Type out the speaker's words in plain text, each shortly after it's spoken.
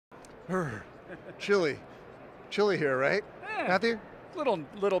Brr. Chilly. Chilly here, right? Matthew?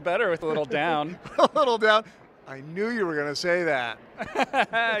 Little better with a little down. A little down. I knew you were going to say that.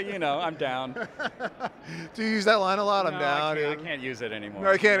 You know, I'm down. Do you use that line a lot? I'm No, down. I can't use it anymore.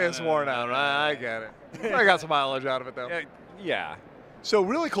 No, I can't. It's No, worn no, out. no, I get it. I got some mileage out of it, though. Yeah. So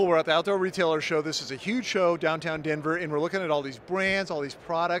really cool. We're at the Outdoor Retailer Show. This is a huge show downtown Denver, and we're looking at all these brands, all these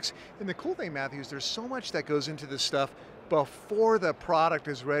products. And the cool thing, Matthew, is there's so much that goes into this stuff before the product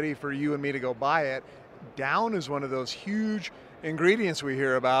is ready for you and me to go buy it. Down is one of those huge ingredients we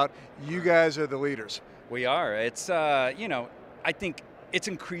hear about. You guys are the leaders. We are. It's, you know, I think it's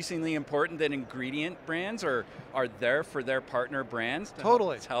increasingly important that ingredient brands are there for their partner brands to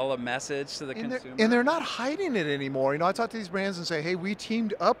Totally tell a message to the consumer. And they're not hiding it anymore. You know, I talk to these brands and say, hey, we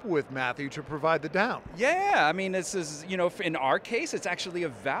teamed up with Matthew to provide the down. Yeah, I mean, this is, you know, in our case, it's actually a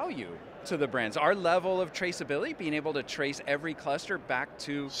value to the brands. Our level of traceability, being able to trace every cluster back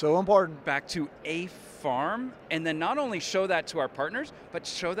to so important, back to a farm, and then not only show that to our partners, but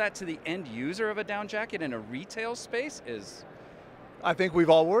show that to the end user of a down jacket in a retail space is. I think we've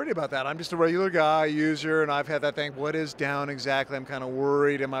all worried about that. I'm just a regular guy, user, and I've had that thing, what is down exactly? I'm kind of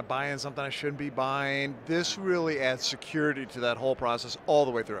worried. Am I buying something I shouldn't be buying? This really adds security to that whole process all the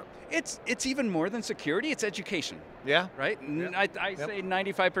way through. It's even more than security, it's education. Yeah. Right? Yeah. I say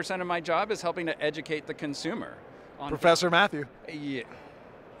 95% of my job is helping to educate the consumer. Professor Matthew. Yeah.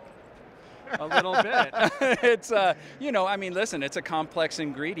 A little bit. It's, you know, I mean, listen, it's a complex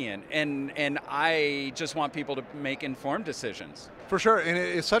ingredient, and I just want people to make informed decisions. For sure, and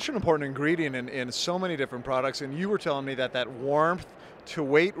it's such an important ingredient in so many different products, and you were telling me that warmth to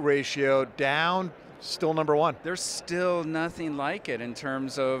weight ratio down, still number one. There's still nothing like it in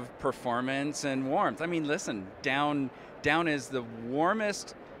terms of performance and warmth. I mean, listen, down is the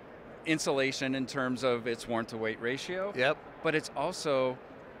warmest insulation in terms of its warmth to weight ratio. Yep. But it's also,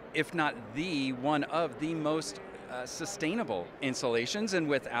 if not the one of the most sustainable insulations, and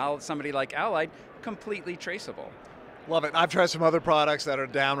with somebody like Allied, completely traceable. Love it. I've tried some other products that are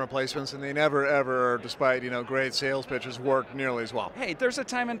down replacements, and they never, ever, despite great sales pitches, work nearly as well. Hey, there's a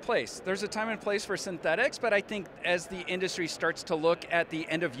time and place. There's a time and place for synthetics, but I think as the industry starts to look at the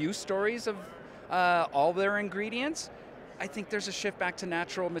end-of-use stories of all their ingredients, I think there's a shift back to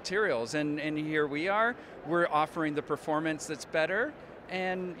natural materials, and here we are. We're offering the performance that's better,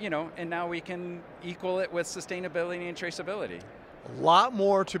 and now we can equal it with sustainability and traceability. A lot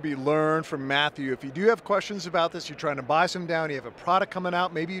more to be learned from Matthew. If you do have questions about this, you're trying to buy some down, you have a product coming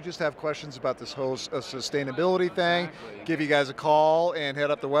out, maybe you just have questions about this whole sustainability thing, give you guys a call and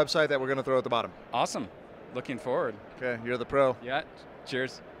head up the website that we're going to throw at the bottom. Awesome. Looking forward. Okay, you're the pro. Yeah.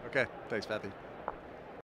 Cheers. Okay, thanks, Matthew.